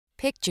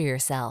Picture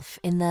yourself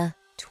in the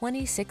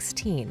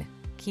 2016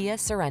 Kia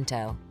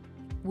Sorento.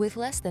 With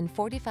less than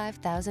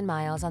 45,000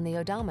 miles on the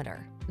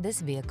odometer,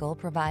 this vehicle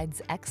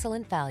provides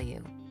excellent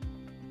value.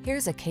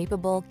 Here's a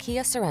capable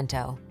Kia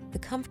Sorento, the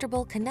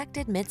comfortable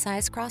connected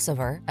midsize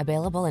crossover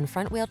available in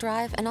front-wheel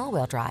drive and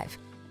all-wheel drive.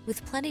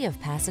 With plenty of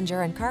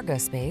passenger and cargo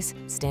space,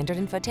 standard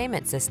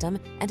infotainment system,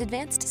 and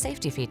advanced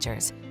safety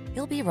features,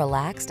 you'll be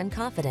relaxed and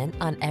confident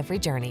on every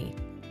journey.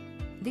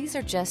 These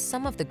are just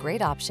some of the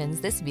great options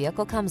this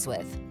vehicle comes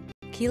with: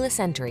 keyless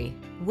entry,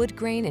 wood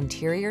grain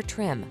interior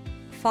trim,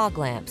 fog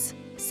lamps,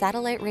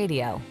 satellite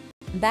radio,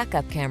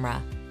 backup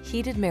camera,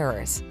 heated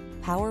mirrors,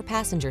 power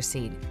passenger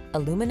seat,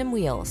 aluminum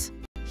wheels,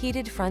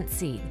 heated front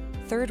seat,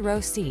 third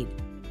row seat.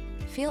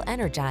 Feel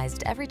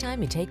energized every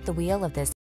time you take the wheel of this